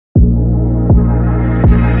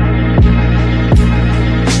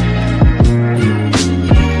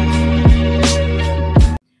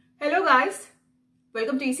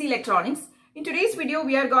ECE Electronics. In today's video,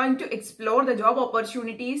 we are going to explore the job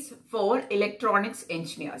opportunities for electronics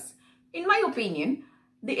engineers. In my opinion,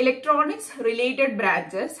 the electronics related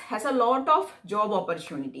branches has a lot of job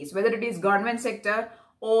opportunities, whether it is government sector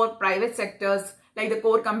or private sectors like the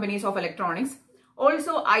core companies of electronics,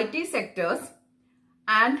 also IT sectors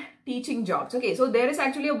and teaching jobs. Okay, so there is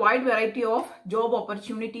actually a wide variety of job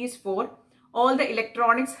opportunities for all the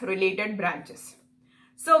electronics related branches.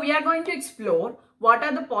 So we are going to explore what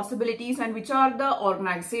are the possibilities and which are the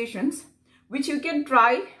organizations which you can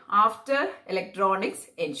try after electronics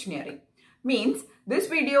engineering. Means this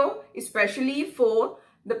video is specially for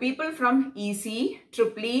the people from ECE,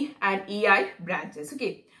 EEE and EI branches.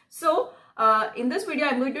 Okay, so in this video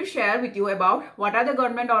I'm going to share with you about what are the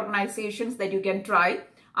government organizations that you can try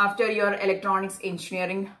after your electronics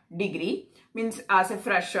engineering degree, means as a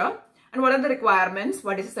fresher, and what are the requirements,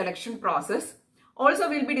 what is the selection process. Also,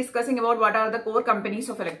 we'll be discussing about what are the core companies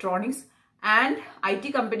of electronics and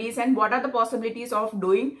IT companies and what are the possibilities of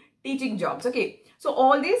doing teaching jobs. Okay, so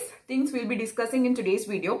all these things we'll be discussing in today's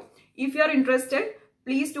video. If you are interested,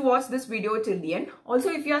 please do watch this video till the end. Also,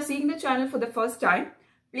 if you are seeing the channel for the first time,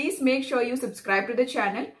 please make sure you subscribe to the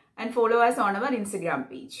channel and follow us on our Instagram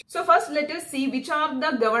page. So first, let us see which are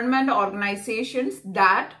the government organizations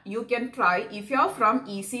that you can try if you are from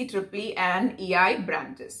ECE, EEE and EI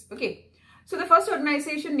branches. Okay. So the first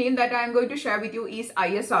organization name that I am going to share with you is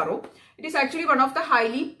ISRO. It is actually one of the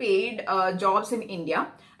highly paid jobs in India,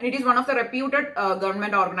 and it is one of the reputed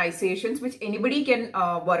government organizations which anybody can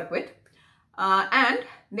work with. And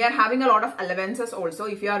they are having a lot of allowances also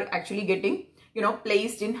if you are actually getting,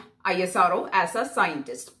 placed in ISRO as a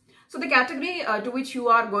scientist. So the category to which you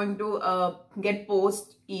are going to get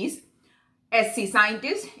post is SC,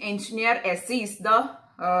 Scientist Engineer SC is the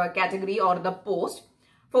category or the post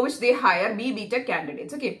for which they hire BTech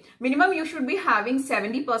candidates. Okay, minimum you should be having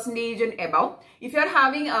 70% and above. If you are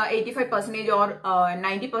having 85% or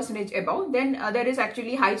 90% above, then there is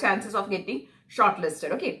actually high chances of getting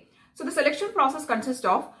shortlisted. Okay, so the selection process consists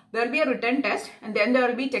of, there will be a written test and then there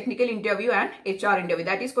will be technical interview and HR interview.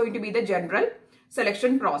 That is going to be the general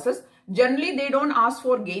selection process. Generally, they don't ask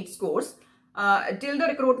for gate scores till the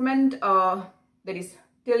recruitment, that is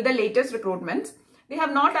till the latest recruitments. They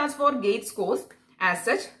have not asked for gate scores as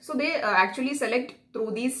such. So they actually select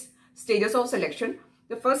through these stages of selection.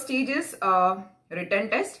 The first stage is written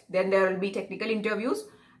test, then there will be technical interviews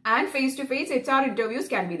and face-to-face HR interviews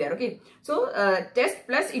can be there. Okay, so test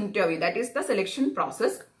plus interview, that is the selection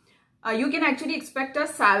process. You can actually expect a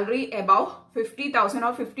salary above 50,000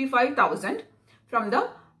 or 55,000 from the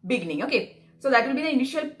beginning. Okay, so that will be the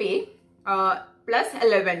initial pay plus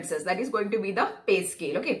allowances. That is going to be the pay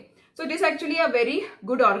scale. Okay, so it is actually a very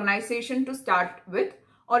good organization to start with,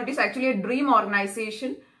 or it is actually a dream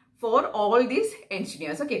organization for all these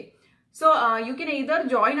engineers. Okay, so you can either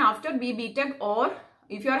join after BTech, or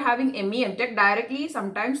if you are having ME MTech directly,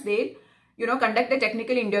 sometimes they conduct the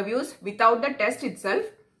technical interviews without the test itself.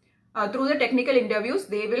 Through the technical interviews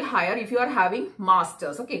they will hire if you are having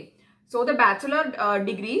masters. Okay, so the bachelor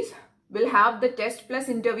degrees will have the test plus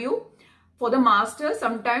interview. For the master,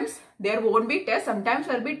 sometimes there won't be test, sometimes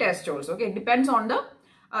there will be test also. Okay, it depends on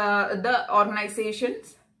the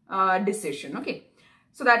organization's decision. Okay,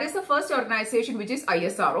 so that is the first organization, which is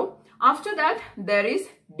ISRO. After that, there is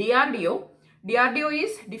DRDO. DRDO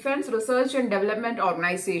is Defense Research and Development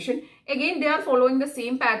Organization. Again, they are following the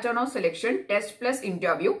same pattern of selection, test plus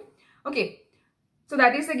interview. Okay, so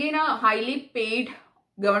that is again a highly paid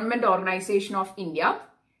government organization of India.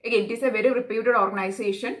 Again, it is a very reputed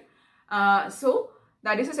organization. So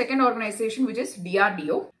that is the second organization, which is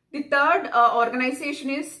DRDO. The third organization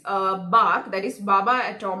is BARC, that is Baba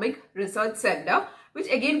Atomic Research Center, which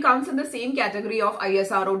again comes in the same category of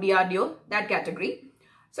ISRO, DRDO, that category.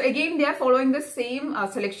 So again, they are following the same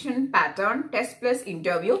selection pattern, test plus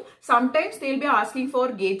interview. Sometimes they will be asking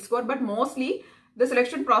for gate score, but mostly the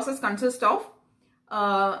selection process consists of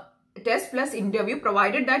test plus interview,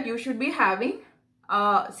 provided that you should be having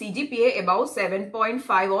CGPA above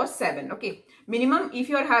 7.5 or 7. Okay, minimum if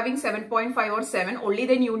you are having 7.5 or 7, only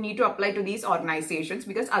then you need to apply to these organizations,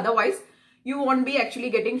 because otherwise you won't be actually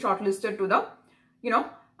getting shortlisted to the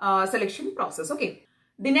selection process. Okay,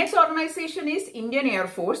 the next organization is Indian Air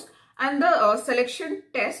Force, and the selection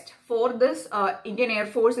test for this Indian Air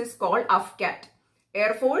Force is called AFCAT,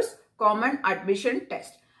 Air Force Common Admission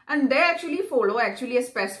Test, and they actually follow a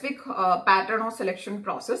specific pattern of selection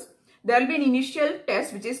process. There will be an initial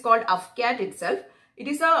test which is called AFCAT itself. It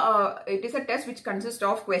is a test which consists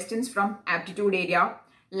of questions from aptitude area,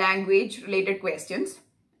 language related questions.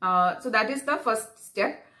 So that is the first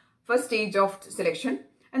stage of selection.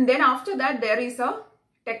 And then after that, there is a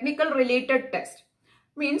technical related test.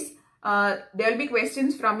 Means there will be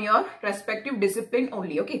questions from your respective discipline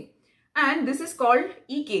only, okay. And this is called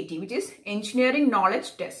EKT, which is Engineering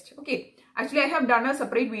Knowledge Test, okay. Actually, I have done a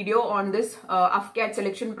separate video on this AFCAT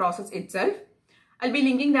selection process itself. I'll be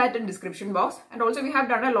linking that in description box. And also we have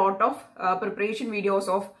done a lot of preparation videos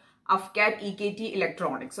of AFCAT EKT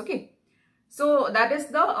electronics, okay. So that is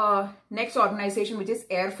the next organization, which is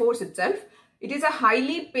Air Force itself. It is a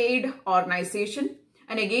highly paid organization,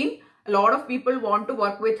 and again a lot of people want to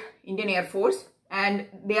work with Indian Air Force and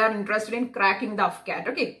they are interested in cracking the AFCAT,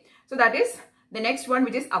 okay. So that is the next one,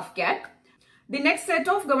 which is AFCAT. The next set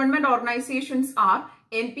of government organizations are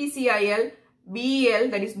NPCIL, BEL,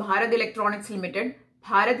 that is Bharat Electronics Limited,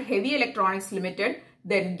 Bharat Heavy Electronics Limited,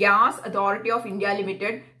 then Gas Authority of India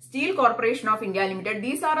Limited, Steel Corporation of India Limited.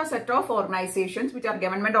 These are a set of organizations which are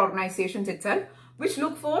government organizations itself, which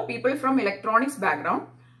look for people from electronics background.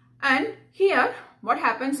 And here what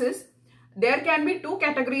happens is there can be two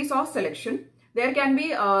categories of selection. There can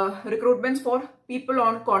be recruitments for people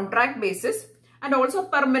on contract basis and also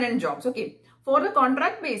permanent jobs, okay. For the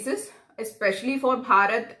contract basis, especially for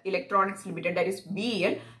Bharat Electronics Limited, that is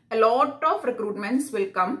BEL, a lot of recruitments will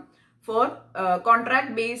come for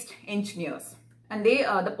contract based engineers, and they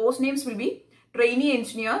the post names will be trainee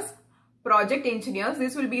engineers, project engineers.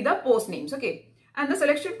 This will be the post names, okay. And the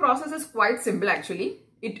selection process is quite simple actually.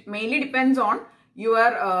 It mainly depends on your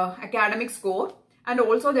academic score, and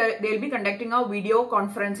also they will be conducting a video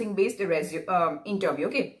conferencing based interview,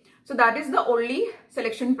 okay. So that is the only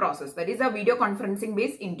selection process, that is a video conferencing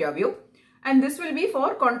based interview, and this will be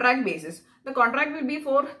for contract basis. The contract will be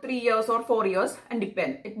for 3 years or 4 years, and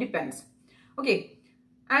it depends, okay.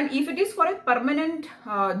 And if it is for a permanent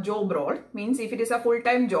job role, means if it is a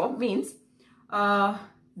full-time job, means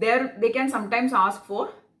they can sometimes ask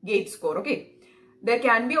for gate score, okay. There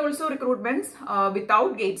can be also recruitments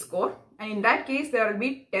without gate score, and in that case there will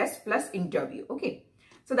be test plus interview, okay.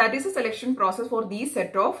 So that is the selection process for these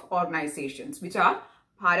set of organizations, which are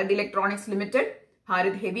Bharat Electronics Limited,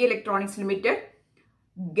 Bharat Heavy Electronics Limited,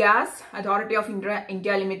 Gas Authority of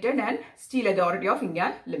India Limited, and Steel Authority of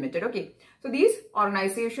India Limited, okay. So these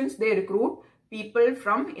organizations, they recruit people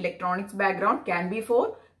from electronics background, can be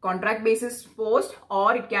for contract basis post,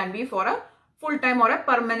 or it can be for a full-time or a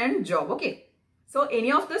permanent job, okay. So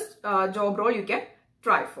any of this job role you can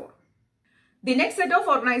try for. The next set of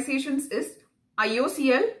organizations is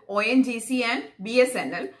IOCL, ONGC, and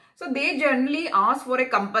BSNL. So they generally ask for a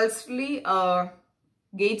compulsory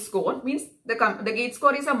gate score, means the gate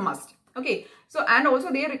score is a must, okay. So and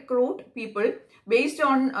also they recruit people based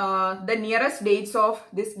on the nearest dates of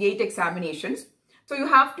this gate examinations. So you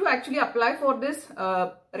have to actually apply for this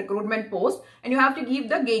recruitment post, and you have to give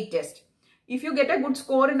the gate test. If you get a good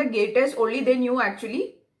score in the gate test, only then you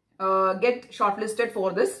actually get shortlisted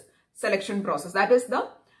for this selection process. That is the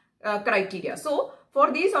criteria. So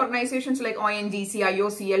for these organizations like ONGC,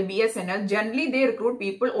 IOCL, BSNL, generally they recruit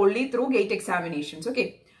people only through gate examinations,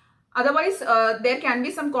 okay. Otherwise, there can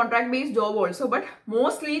be some contract based job also, but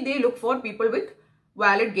mostly they look for people with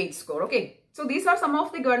valid gate score, okay. So these are some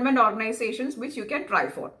of the government organizations which you can try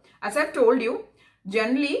for. As I've told you,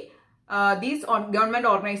 generally these government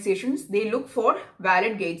organizations, they look for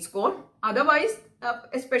valid gate score. Otherwise,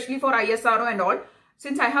 especially for ISRO and all,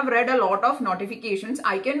 since I have read a lot of notifications,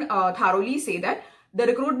 I can thoroughly say that the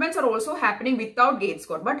recruitments are also happening without gate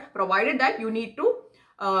score, but provided that you need to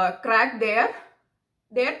crack their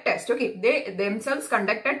test, okay. They themselves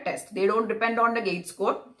conduct a test. They don't depend on the gate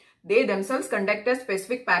score. They themselves conduct a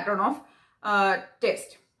specific pattern of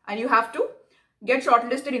test, and you have to get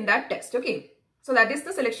shortlisted in that test, okay. So that is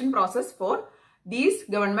the selection process for these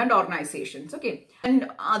government organizations, okay. And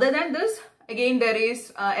other than this, again there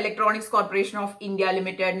is Electronics Corporation of India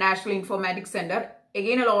Limited, National Informatics Center.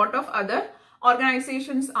 Again, a lot of other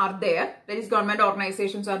organizations are there. There is government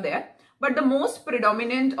organizations are there, but the most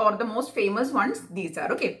predominant or the most famous ones, these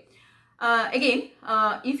are, okay. Again,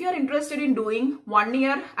 if you are interested in doing 1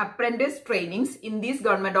 year apprentice trainings in these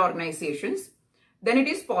government organizations, then it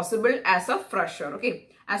is possible as a fresher, okay.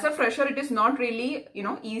 As a fresher, it is not really,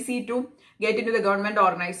 easy to get into the government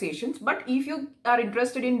organizations. But if you are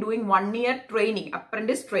interested in doing 1 year training,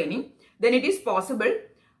 apprentice training, then it is possible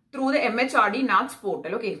through the MHRD NATS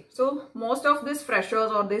portal, okay. So most of these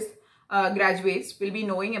freshers or these graduates will be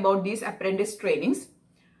knowing about these apprentice trainings.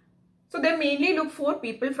 So they mainly look for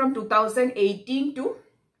people from 2018 to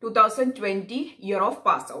 2020 year of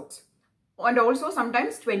pass outs, and also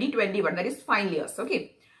sometimes 2021, that is final years,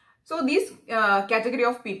 okay. So these category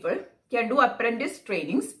of people can do apprentice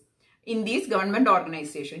trainings in these government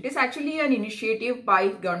organizations. It is actually an initiative by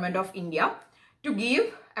Government of India to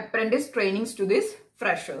give apprentice trainings to these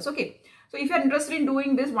freshers. Okay, so if you are interested in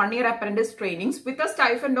doing this 1-year apprentice trainings with a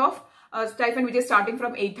stipend which is starting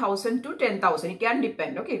from 8,000 to 10,000, it can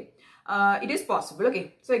depend. Okay, it is possible.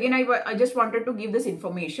 Okay, so again I just wanted to give this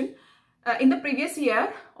information. In the previous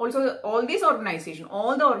year also, all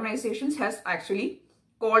the organizations has actually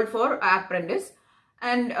called for apprentice,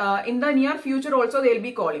 and in the near future also they will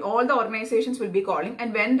be calling, all the organizations will be calling,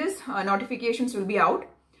 and when this notifications will be out,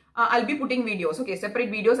 I'll be putting videos. Okay,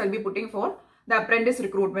 separate videos I'll be putting for the apprentice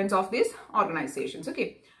recruitments of these organizations. Okay,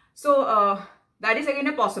 so that is again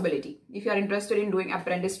a possibility. If you are interested in doing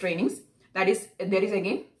apprentice trainings,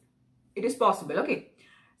 it is possible. Okay,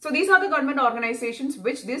 so these are the government organizations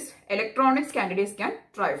which these electronics candidates can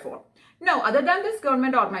try for. Now, other than these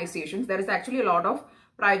government organizations, there is actually a lot of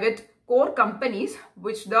private core companies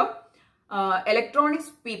which the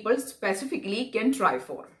electronics people specifically can try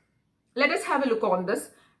for. Let us have a look on this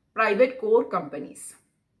private core companies.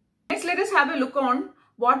 Next, let us have a look on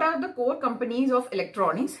what are the core companies of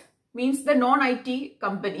electronics, means the non-IT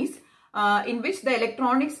companies in which the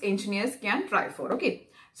electronics engineers can try for. Okay,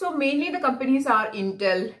 so mainly the companies are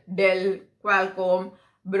Intel, Dell, Qualcomm,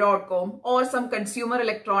 Broadcom, or some consumer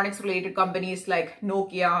electronics related companies like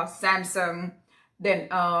Nokia, Samsung. Then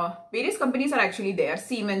various companies are actually there.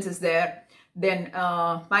 Siemens is there. Then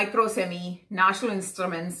Microsemi, National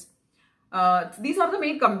Instruments. These are the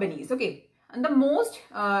main companies. Okay, and the most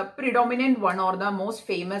predominant one, or the most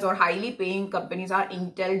famous or highly paying companies are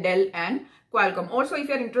Intel, Dell and Qualcomm. Also, if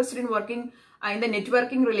you are interested in working in the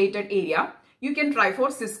networking related area, you can try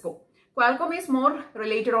for Cisco. Qualcomm is more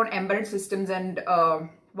related on embedded systems and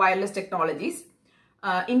wireless technologies.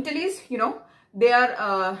 Intel is, they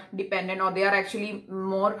are dependent, or they are actually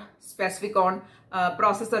more specific on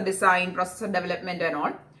processor design, processor development and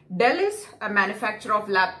all. Dell is a manufacturer of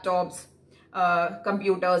laptops,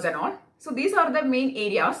 computers and all. So these are the main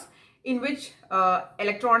areas in which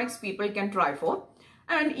electronics people can try for.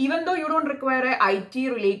 And even though you don't require a IT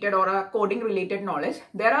related or a coding related knowledge,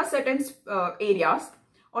 there are certain areas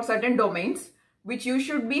or certain domains which you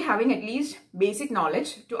should be having at least basic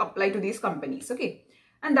knowledge to apply to these companies. Okay,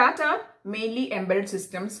 and that are mainly embedded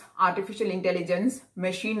systems, artificial intelligence,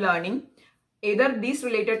 machine learning, either these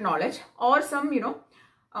related knowledge or some,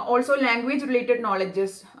 also language related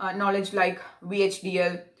knowledge like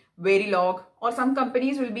VHDL, Verilog, or some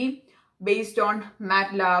companies will be based on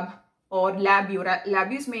MATLAB or LabVIEW.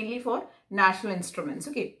 LabVIEW is mainly for National Instruments.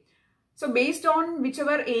 Okay, so based on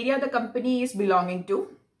whichever area the company is belonging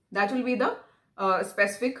to, that will be the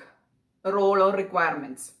specific role or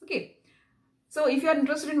requirements. Okay, so if you are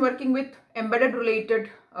interested in working with embedded related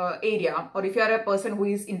area, or if you are a person who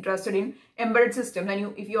is interested in embedded system,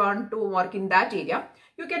 then if you want to work in that area,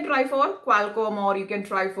 you can try for Qualcomm, or you can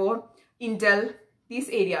try for Intel, this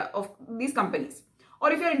area of these companies.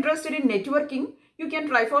 Or if you are interested in networking, you can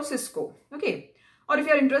try for Cisco. Okay, or if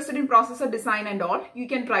you are interested in processor design and all, you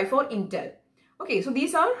can try for Intel. Okay, so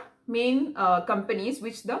these are main companies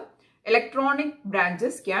which the electronic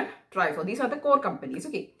branches can try for. These are the core companies.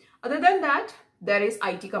 Okay, other than that, there is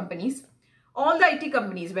IT companies. All the IT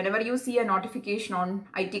companies, whenever you see a notification on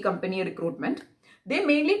IT company recruitment, they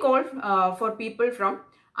mainly call for people from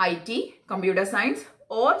IT, computer science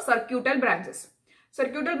or circuital branches.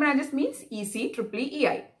 Circuital branches means ECE,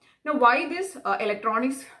 EEE. Now, why these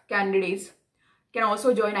electronics candidates can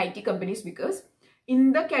also join IT companies? Because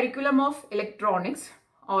in the curriculum of electronics,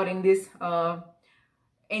 or in this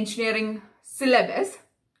engineering syllabus,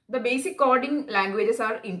 the basic coding languages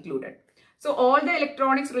are included. So all the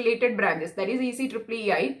electronics related branches, that is ECE,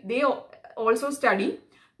 EEE, they also study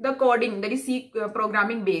the coding, that is C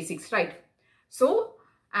programming basics, right? So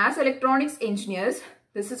as electronics engineers,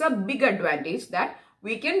 this is a big advantage that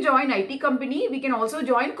we can join IT company, we can also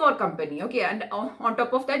join core company. Okay, and on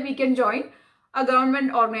top of that, we can join a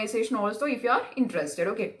government organization also if you are interested.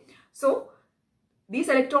 Okay, so these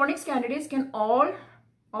electronics candidates can all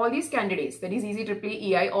these candidates, that is ECE,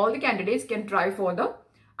 EEE, all the candidates can try for the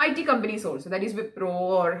IT companies also, that is Wipro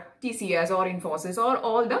or TCS or Infosys or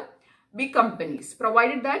all the big companies,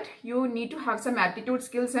 provided that you need to have some aptitude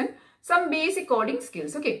skills and some basic coding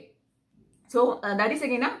skills. Okay, so that is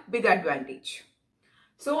again a big advantage.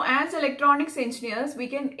 So as electronics engineers, we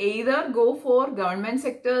can either go for government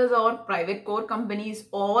sectors or private core companies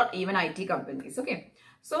or even IT companies. Okay,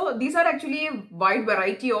 so these are actually a wide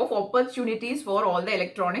variety of opportunities for all the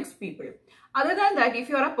electronics people. Other than that, if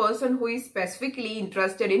you are a person who is specifically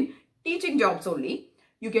interested in teaching jobs only,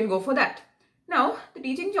 you can go for that. Now, the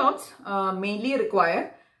teaching jobs mainly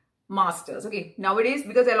require masters. Okay, nowadays,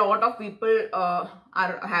 because a lot of people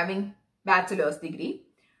are having bachelor's degree,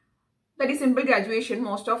 that is simple graduation,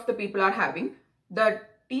 most of the people are having. The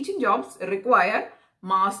teaching jobs require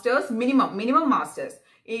masters, minimum masters.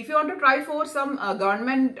 If you want to try for some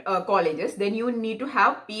government colleges, then you need to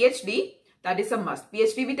have PhD. That is a must.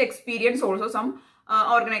 PhD with experience also some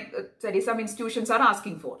some institutions are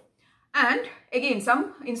asking for. And again,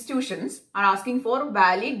 some institutions are asking for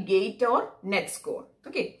valid GATE or NET score.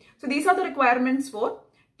 Okay. So these are the requirements for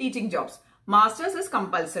teaching jobs. Masters is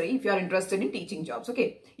compulsory if you are interested in teaching jobs.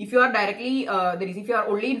 Okay. If you are directly, if you are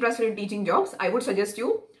only interested in teaching jobs, I would suggest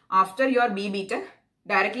you after your BTech,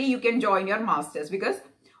 directly you can join your masters, because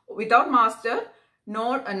without master,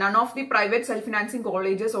 none of the private self-financing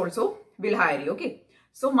colleges also will hire you. Okay.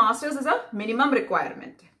 So masters is a minimum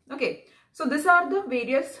requirement. Okay. So these are the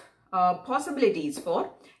various possibilities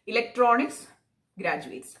for electronics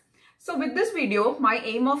graduates. So with this video, my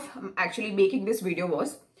aim of actually making this video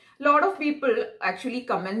was, a lot of people actually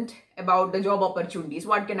comment about the job opportunities.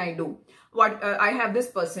 What can I do? What I have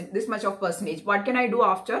this much of percentage. What can I do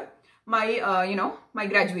after my my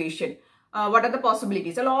graduation? What are the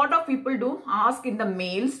possibilities? A lot of people do ask in the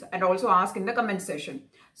mails and also ask in the comment section.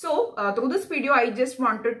 So through this video, I just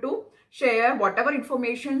wanted to share whatever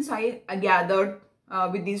informations I gathered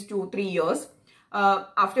with these 2-3 years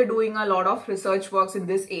after doing a lot of research works in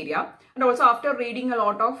this area, and also after reading a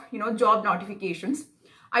lot of job notifications.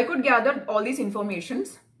 I could gather all these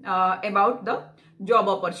informations about the job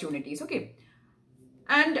opportunities. Okay.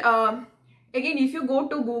 And again, if you go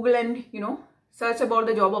to Google and search about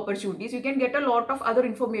the job opportunities, you can get a lot of other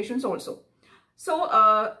informations also.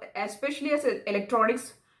 So especially as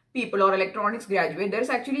electronics people or electronics graduate, there's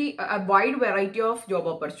actually a wide variety of job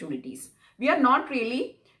opportunities. We are not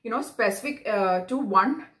really specific to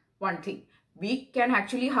one thing. We can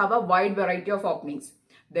actually have a wide variety of openings.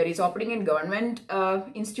 There is opening in government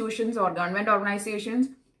institutions or government organizations,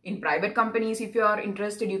 in private companies. If you are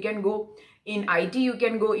interested, you can go in IT, you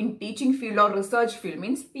can go in teaching field or research field,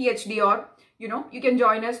 means PhD, or you can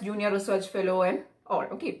join as junior research fellow and all.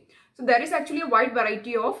 Okay. So there is actually a wide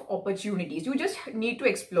variety of opportunities. You just need to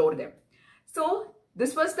explore them. So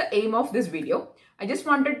this was the aim of this video. I just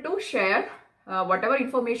wanted to share whatever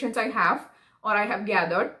information I have or I have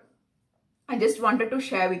gathered. I just wanted to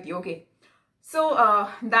share with you. Okay. So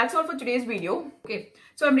that's all for today's video. Okay.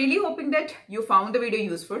 So I'm really hoping that you found the video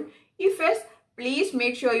useful. If yes, please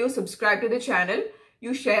make sure you subscribe to the channel.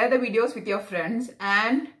 You share the videos with your friends,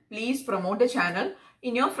 and please promote the channel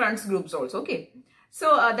in your friends groups also. Okay.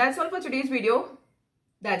 So that's all for today's video.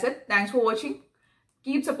 That's it. Thanks for watching.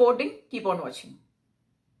 Keep supporting. Keep on watching.